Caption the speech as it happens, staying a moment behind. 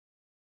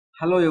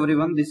Hello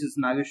everyone, this is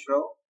Nagesh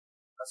Rao,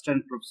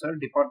 Assistant Professor,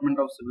 Department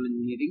of Civil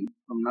Engineering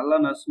from Nalla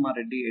Narasimha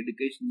Reddy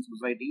Education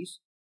Society's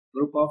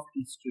group of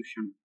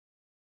institution.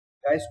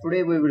 Guys,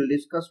 today we will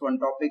discuss one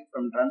topic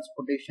from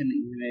Transportation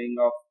Engineering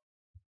of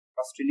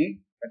first unit,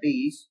 that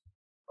is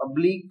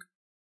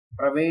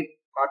public-private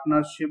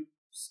partnership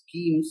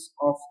schemes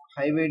of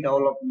highway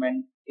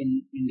development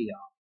in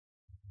India.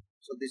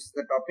 So this is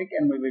the topic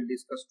and we will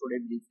discuss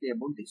today briefly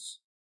about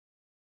this.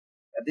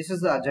 This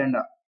is the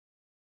agenda.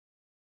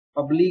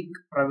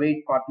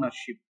 Public-private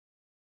partnership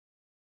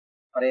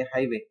for a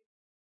highway.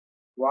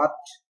 What,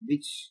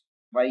 which,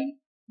 why,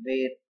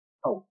 where,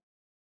 how.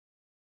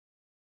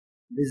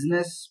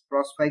 Business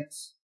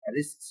prospects,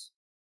 risks,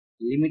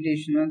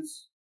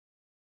 limitations,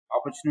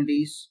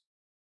 opportunities,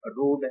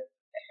 road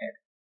ahead.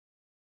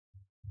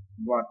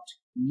 What,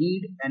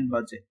 need and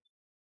budget.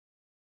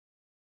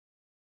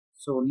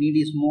 So need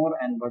is more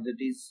and budget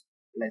is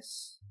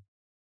less.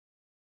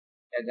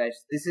 Yeah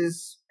guys, this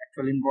is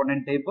actually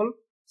important table.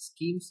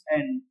 Schemes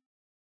and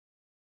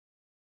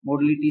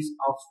modalities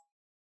of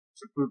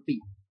PPP.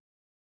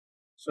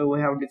 So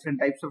we have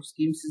different types of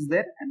schemes is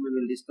there and we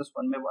will discuss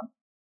one by one.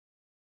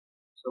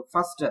 So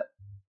first,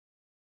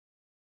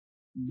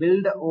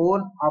 build,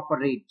 own,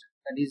 operate,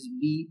 that is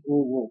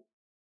BOO.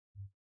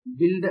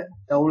 Build,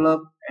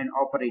 develop and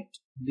operate,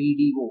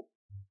 BDO.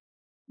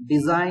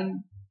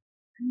 Design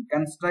and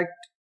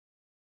construct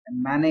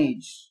and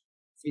manage,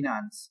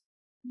 finance,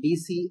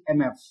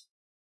 DCMF.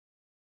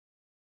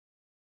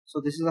 So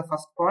this is the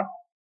first part.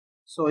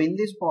 So in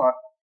this part,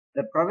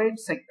 the private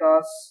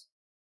sectors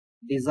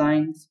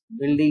designs,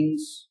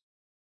 buildings,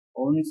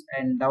 owns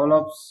and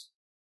develops,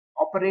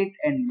 operate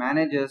and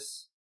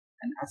manages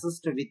and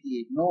assist with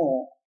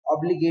no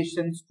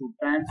obligations to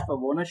transfer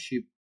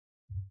ownership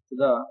to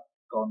the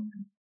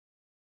government.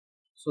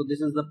 So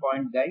this is the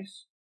point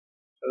guys.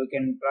 So we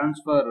can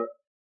transfer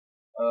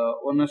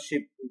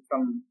ownership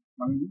from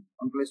one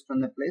place to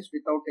another place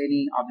without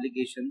any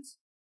obligations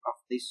of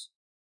this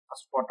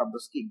first part of the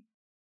scheme.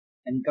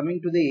 And coming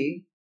to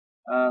the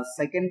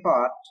second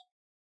part,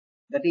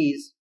 that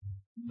is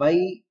buy,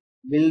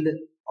 build,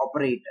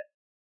 operate,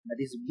 that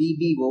is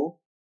BBO,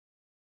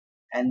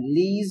 and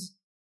lease,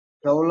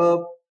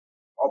 develop,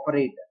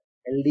 operate,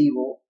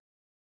 LDO,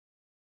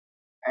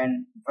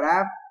 and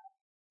wrap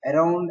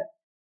around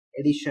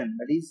addition,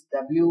 that is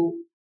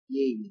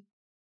WAE.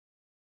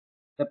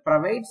 The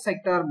private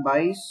sector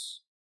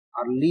buys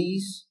or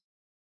lease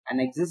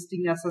an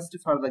existing asset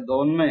for the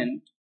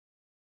government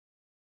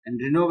and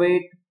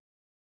renovate,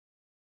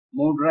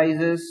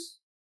 modernizes,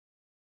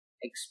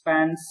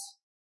 expands,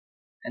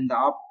 and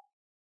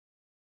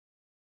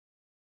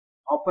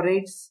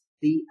operates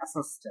the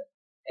asset,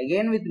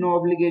 again with no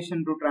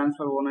obligation to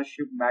transfer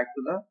ownership back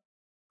to the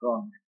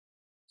government.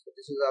 So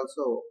this is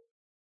also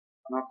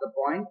one of the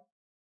point.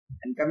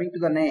 And coming to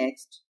the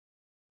next,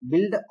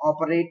 build,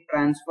 operate,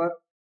 transfer,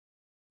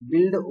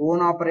 build,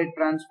 own, operate,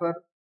 transfer,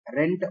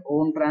 rent,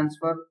 own,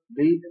 transfer,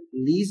 build,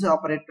 lease,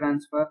 operate,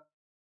 transfer,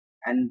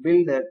 and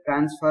build,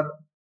 transfer,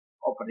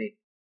 operate.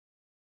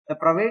 The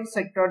private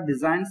sector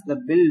designs the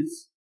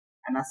builds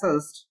and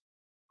assists,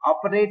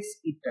 operates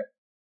it,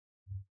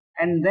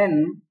 and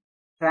then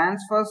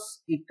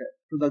transfers it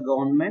to the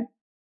government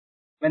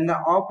when the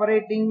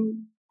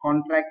operating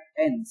contract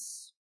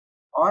ends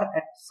or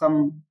at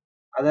some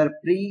other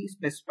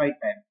pre-specified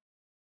time.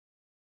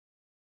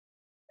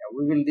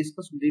 We will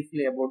discuss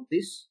briefly about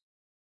this.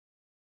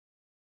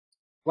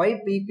 Why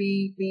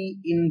PPP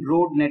in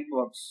road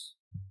networks?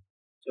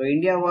 So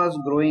India was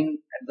growing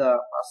at the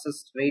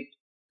fastest rate,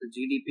 the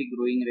GDP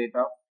growing rate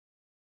of.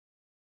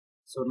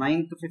 So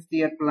 9th 5th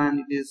year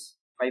plan it is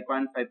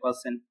 5.5%,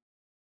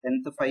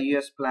 10th 5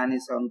 years plan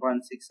is 7.6,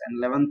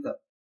 and 11th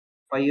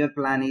 5 year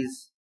plan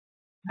is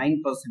 9%.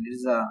 It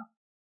is a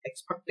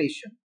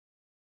expectation.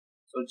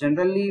 So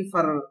generally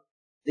for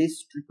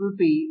this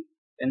PPP,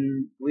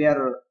 when we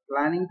are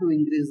planning to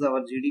increase our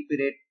GDP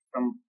rate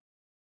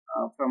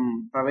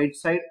from private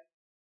side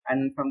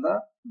and from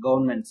the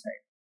government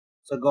side.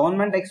 So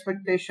government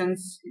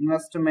expectations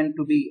investment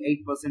to be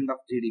 8% of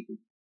GDP,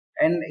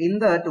 and in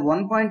that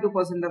 1.2% of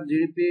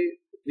GDP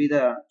be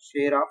the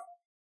share of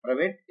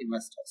private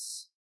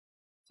investors.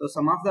 So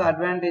some of the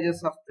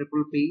advantages of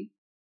PPP.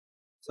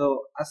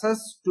 So access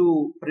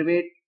to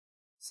private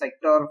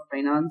sector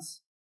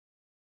finance,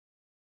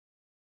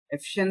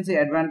 efficiency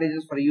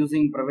advantages for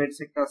using private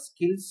sector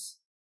skills,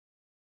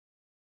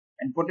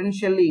 and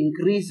potentially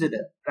increased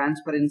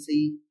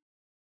transparency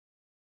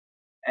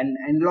and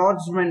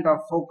enlargement of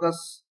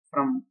focus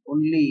from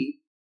only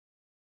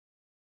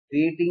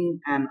creating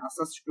an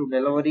access to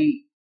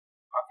delivery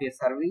of a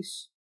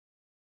service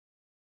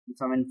and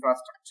some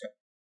infrastructure.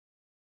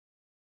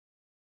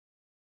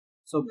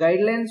 So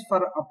guidelines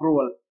for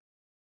approval.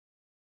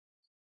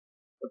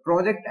 The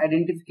project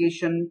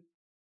identification,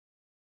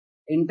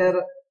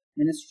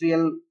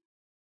 inter-ministerial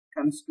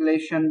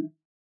constellation,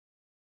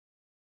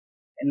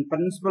 and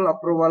principal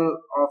approval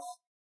of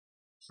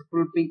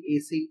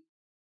PPP,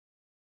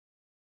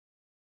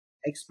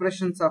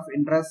 expressions of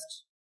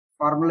interest,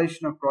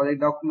 formulation of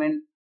project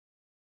document,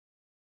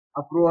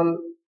 approval,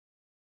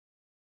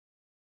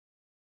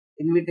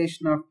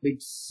 invitation of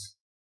bids.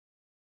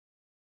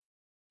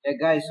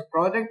 Guys,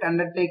 project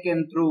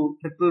undertaken through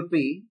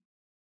PPP.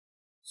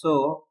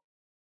 So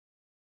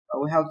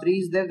we have three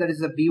is there. That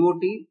is a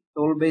BOT,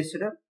 toll based.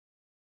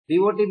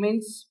 BOT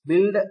means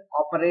build,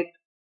 operate,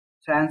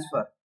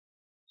 transfer.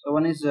 So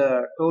one is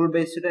toll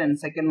based and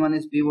second one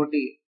is BOT,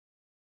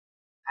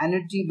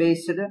 energy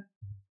based,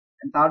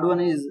 and third one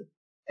is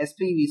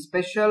SPV,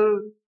 special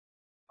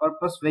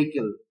purpose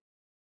vehicle.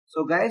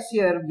 So guys,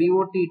 here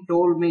BOT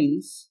toll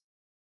means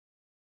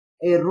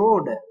a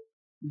road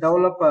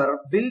developer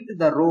built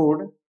the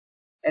road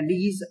and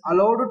is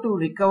allowed to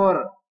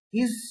recover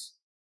his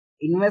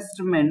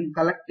investment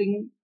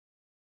collecting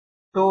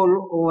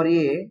toll over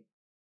a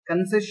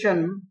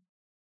concession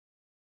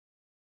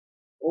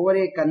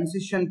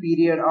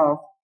period of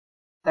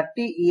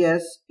 30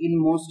 years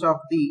in most of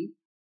the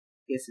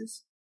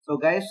cases. So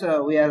guys,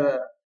 we are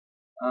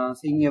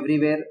seeing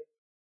everywhere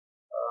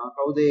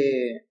how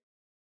the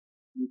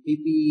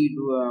PPP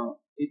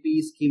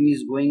scheme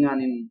is going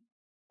on in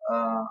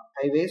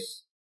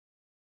highways.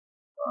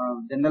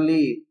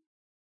 Generally,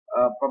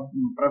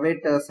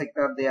 private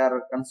sector, they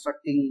are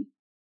constructing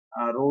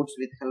roads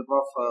with help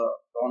of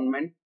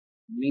government,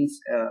 means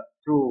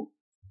through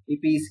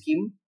PPP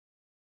scheme.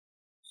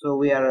 So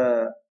we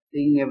are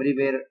seeing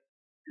everywhere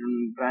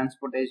in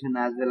transportation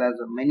as well as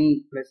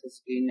many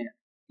places in,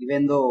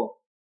 even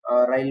though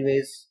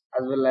railways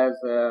as well as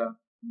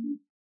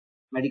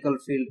medical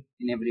field,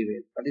 in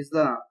everywhere. That is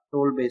the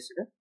toll based.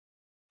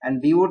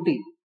 And BOT,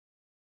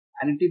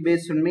 annuity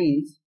based,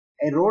 means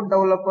a road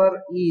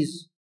developer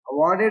is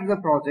awarded the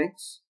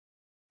projects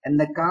and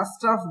the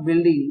cost of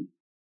building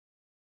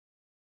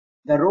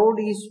the road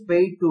is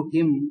paid to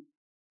him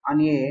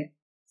on a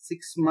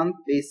 6-month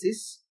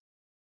basis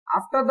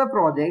after the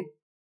project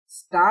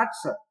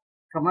starts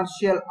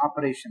commercial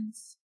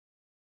operations.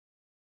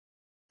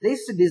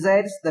 This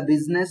decides the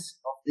business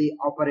of the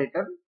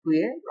operator to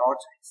a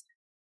large extent.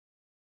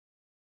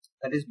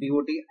 That is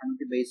BOT,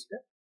 annuity based.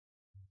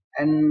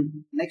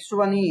 And next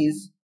one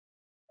is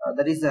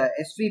that is a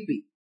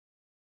SPV.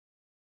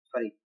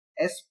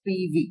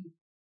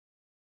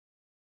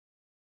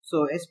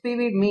 So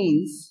SPV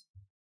means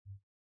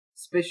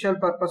special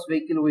purpose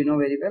vehicle, we know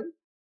very well.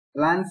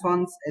 Land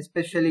funds,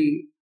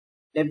 especially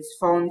debt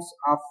funds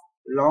of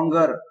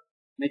longer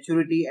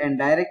maturity and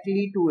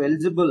directly to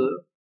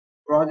eligible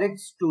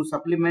projects to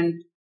supplement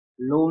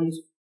loans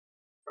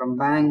from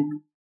bank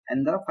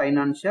and the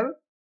financial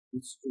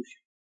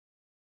institution.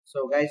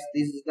 So guys,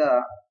 this is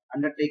the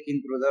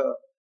undertaking through the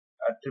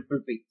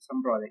PPP,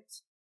 some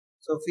projects.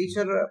 So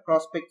future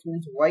prospects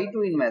means why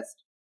to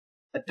invest.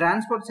 The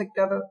transport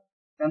sector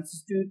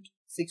constitutes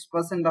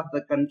 6% of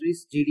the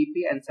country's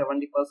GDP and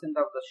 70%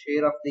 of the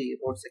share of the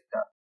road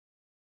sector.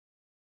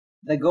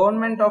 The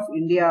government of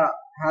India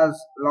has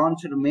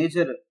launched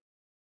major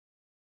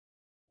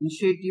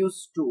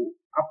initiatives to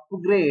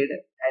upgrade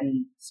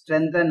and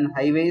strengthen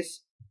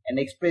highways and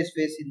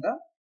expressways in the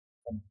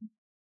country.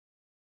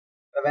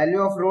 The value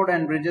of road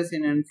and bridges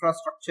in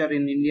infrastructure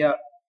in India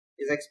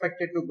is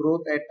expected to grow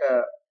at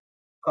a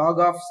COG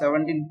of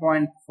 17.4%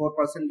 between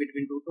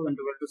 2012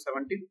 to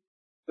 17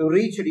 to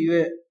reach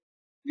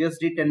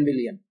USD 10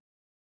 billion.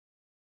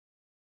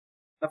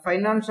 The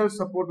financial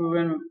support we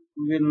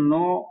will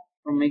know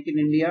from Make in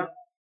India.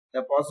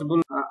 The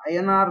possible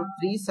INR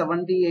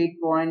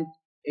 378.8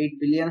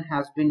 billion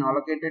has been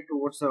allocated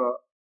towards the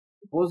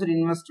proposed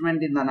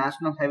investment in the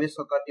National Highways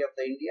Authority of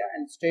the India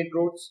and state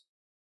roads,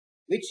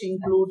 which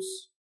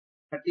includes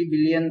 30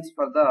 billions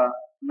for the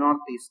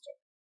Northeast.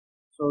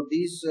 So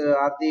these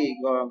are the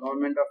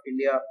government of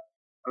India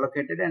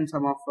allocated, and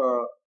some of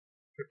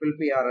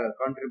PPP are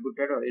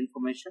contributed or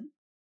information.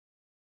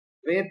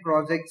 Where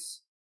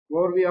projects,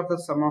 overview of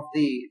some of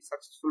the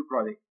successful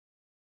projects.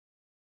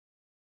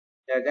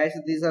 Guys,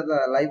 these are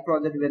the live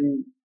project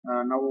when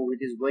now it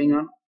is going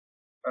on.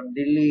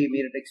 Delhi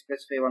Meerut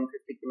Expressway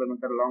 150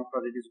 km long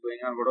project is going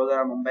on.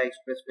 Vadodara Mumbai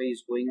Expressway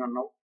is going on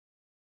now.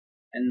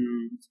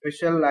 And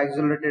special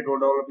accelerated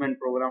road development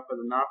program for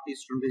the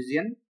northeastern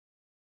region.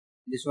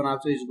 This one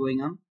also is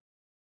going on.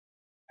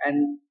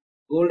 And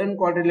Golden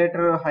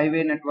Quadrilateral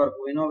Highway Network,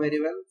 we know very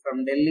well,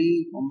 from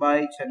Delhi,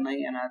 Mumbai,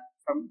 Chennai, and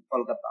from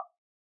Kolkata.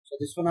 So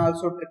this one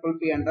also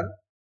PPP under.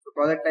 So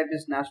project type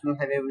is National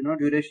Highway. We know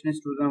duration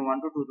is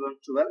 2001 to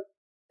 2012.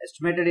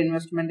 Estimated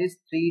investment is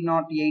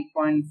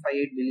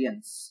 308.58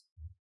 billions.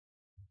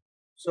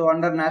 So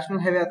under National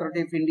Highway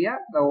Authority of India,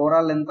 the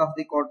overall length of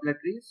the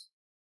quadrilateral is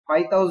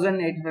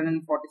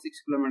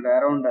 5,846 km,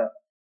 around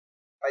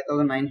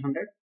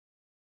 5,900.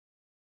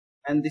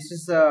 And this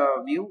is a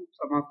view.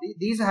 Some of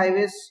these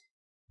highways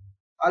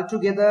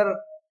altogether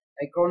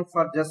account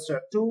for just 2%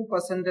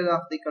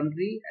 of the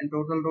country and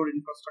total road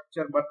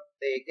infrastructure, but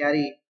they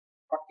carry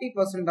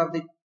 40% of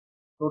the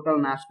total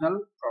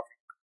national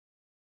traffic.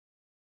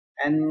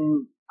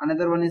 And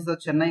another one is the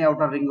Chennai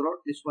Outer Ring Road.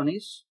 This one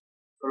is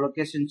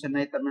location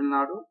Chennai, Tamil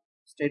Nadu.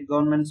 State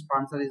government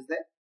sponsor is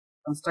there.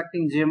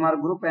 Constructing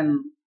JMR Group and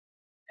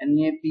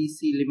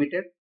NAPC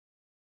Limited.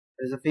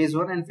 There is a phase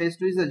 1 and phase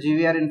 2 is the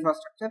GVR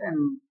infrastructure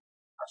and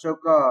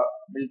Ashoka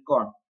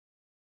Buildcon.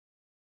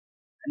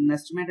 And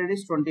estimated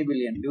is 20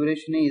 billion.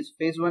 Duration is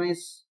phase 1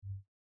 is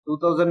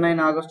 2009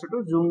 August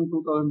to June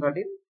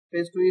 2013.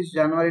 Phase 2 is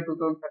January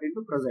 2013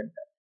 to present.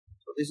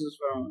 So this is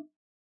from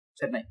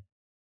Chennai.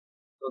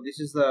 So this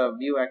is the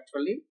view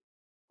actually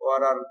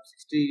for our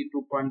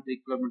 62.3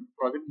 kilometer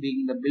project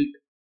being the built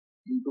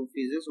in 2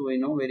 phases. We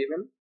know very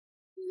well.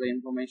 This is the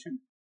information.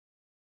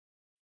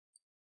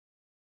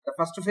 The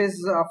first phase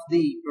of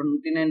the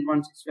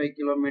 29.65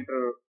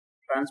 kilometer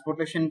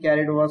transportation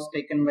carried was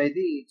taken by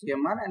the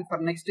GMR, and for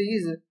next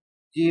is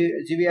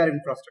GVR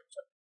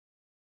infrastructure.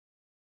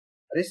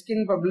 Risk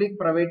in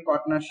public-private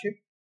partnership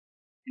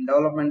in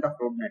development of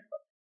road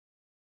network.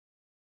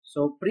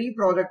 So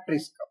pre-project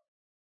risk,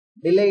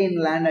 delay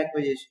in land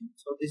acquisition.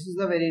 So this is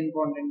the very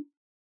important.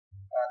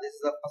 This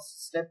is the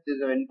first step. This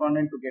is very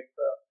important to get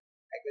the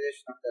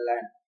acquisition of the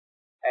land,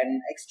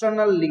 and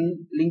external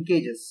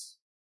linkages,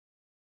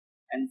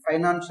 and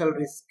financial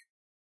risk,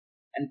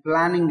 and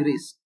planning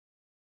risk.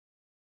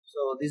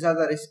 So these are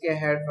the risk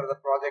ahead for the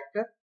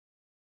project.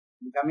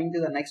 And coming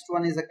to the next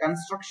one is the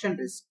construction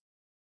risk.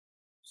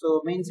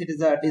 So means it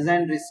is a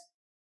design risk.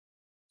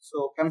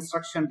 So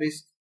construction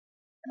risk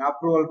and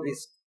approval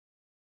risk.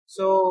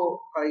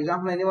 So for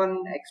example,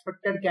 anyone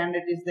expected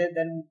candidate is there,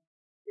 then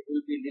it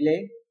will be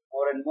delayed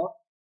more and more.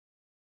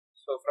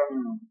 So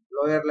from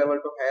lower level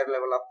to higher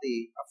level of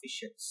the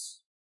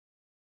officials.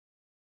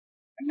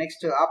 And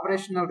next,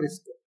 operational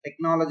risk,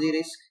 technology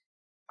risk,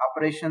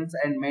 operations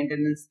and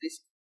maintenance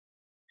risk,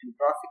 and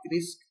traffic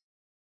risk,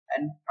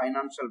 and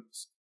financial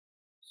risk.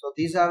 So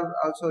these are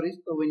also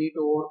risks, so we need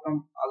to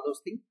overcome all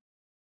those things.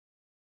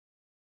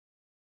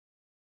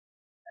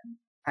 And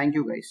thank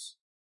you guys.